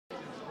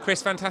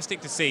Chris,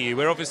 fantastic to see you.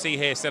 We're obviously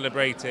here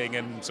celebrating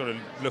and sort of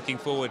looking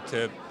forward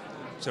to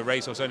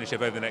racehorse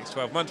ownership over the next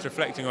 12 months,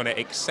 reflecting on it,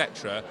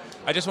 etc.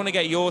 I just want to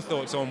get your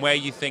thoughts on where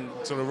you think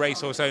sort of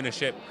racehorse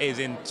ownership is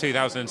in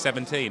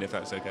 2017, if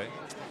that's okay.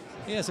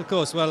 Yes, of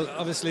course. Well,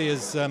 obviously,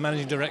 as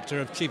Managing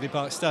Director of Cheveley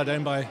Park Stud,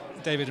 owned by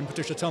David and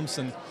Patricia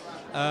Thompson,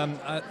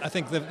 I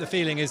think the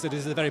feeling is that it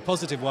is a very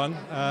positive one.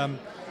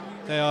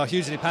 They are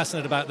hugely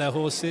passionate about their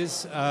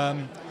horses.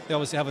 They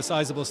obviously have a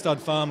sizable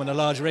stud farm and a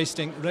large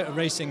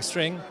racing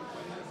string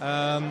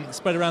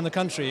spread around the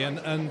country.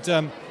 And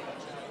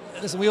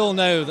listen, we all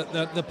know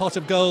that the pot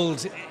of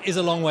gold is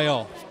a long way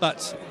off,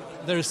 but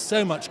there is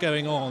so much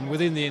going on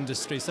within the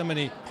industry, so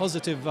many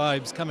positive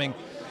vibes coming,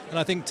 and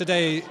I think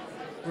today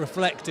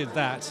reflected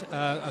that.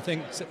 I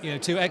think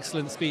two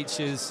excellent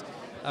speeches.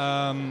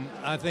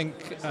 I think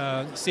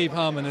Steve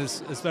Harmon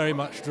is very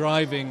much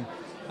driving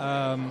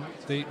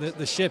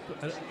the ship,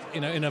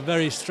 in a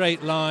very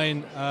straight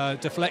line,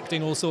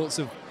 deflecting all sorts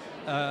of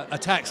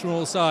attacks from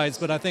all sides.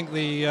 But I think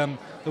the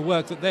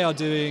work that they are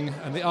doing,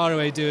 and the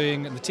ROA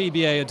doing, and the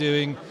TBA are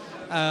doing,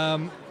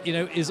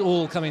 is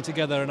all coming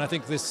together. And I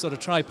think this sort of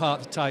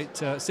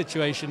tripartite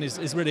situation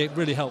is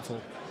really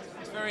helpful.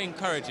 It's very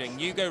encouraging.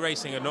 You go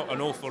racing an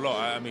awful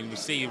lot. I mean, we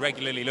see you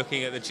regularly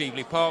looking at the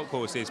Cheveley Park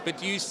horses, but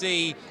do you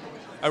see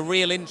a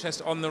real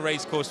interest on the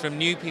racecourse from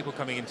new people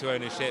coming into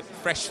ownership,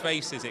 fresh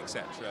faces,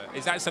 etc.?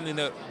 Is that something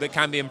that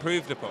can be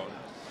improved upon?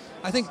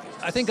 I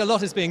think a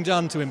lot is being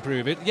done to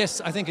improve it. Yes,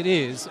 I think it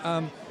is.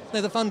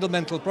 The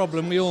fundamental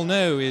problem we all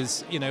know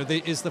is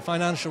the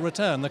financial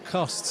return, the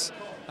costs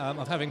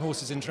of having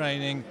horses in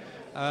training,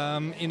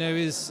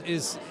 is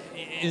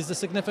a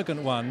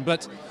significant one.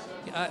 But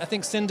I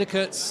think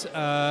syndicates,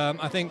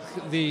 I think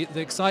the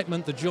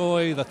excitement, the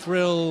joy, the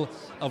thrill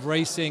of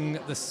racing,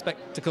 the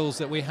spectacles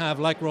that we have,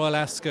 like Royal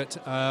Ascot,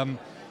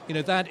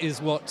 that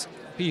is what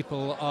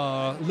people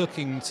are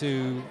looking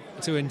to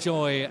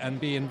enjoy and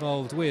be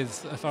involved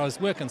with, as far as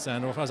we're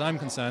concerned, or as far as I'm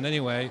concerned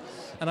anyway.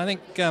 And I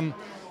think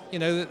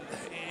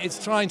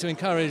it's trying to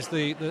encourage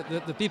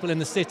the people in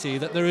the city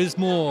that there is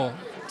more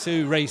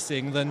to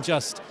racing than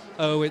just,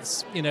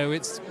 it's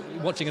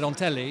watching it on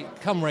telly.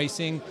 Come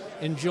racing,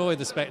 enjoy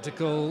the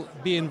spectacle,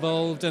 be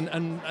involved,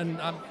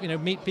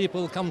 and meet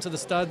people, come to the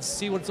studs,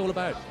 see what it's all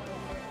about.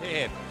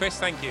 Chris,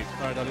 thank you.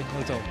 All right, Ollie,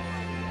 not at all.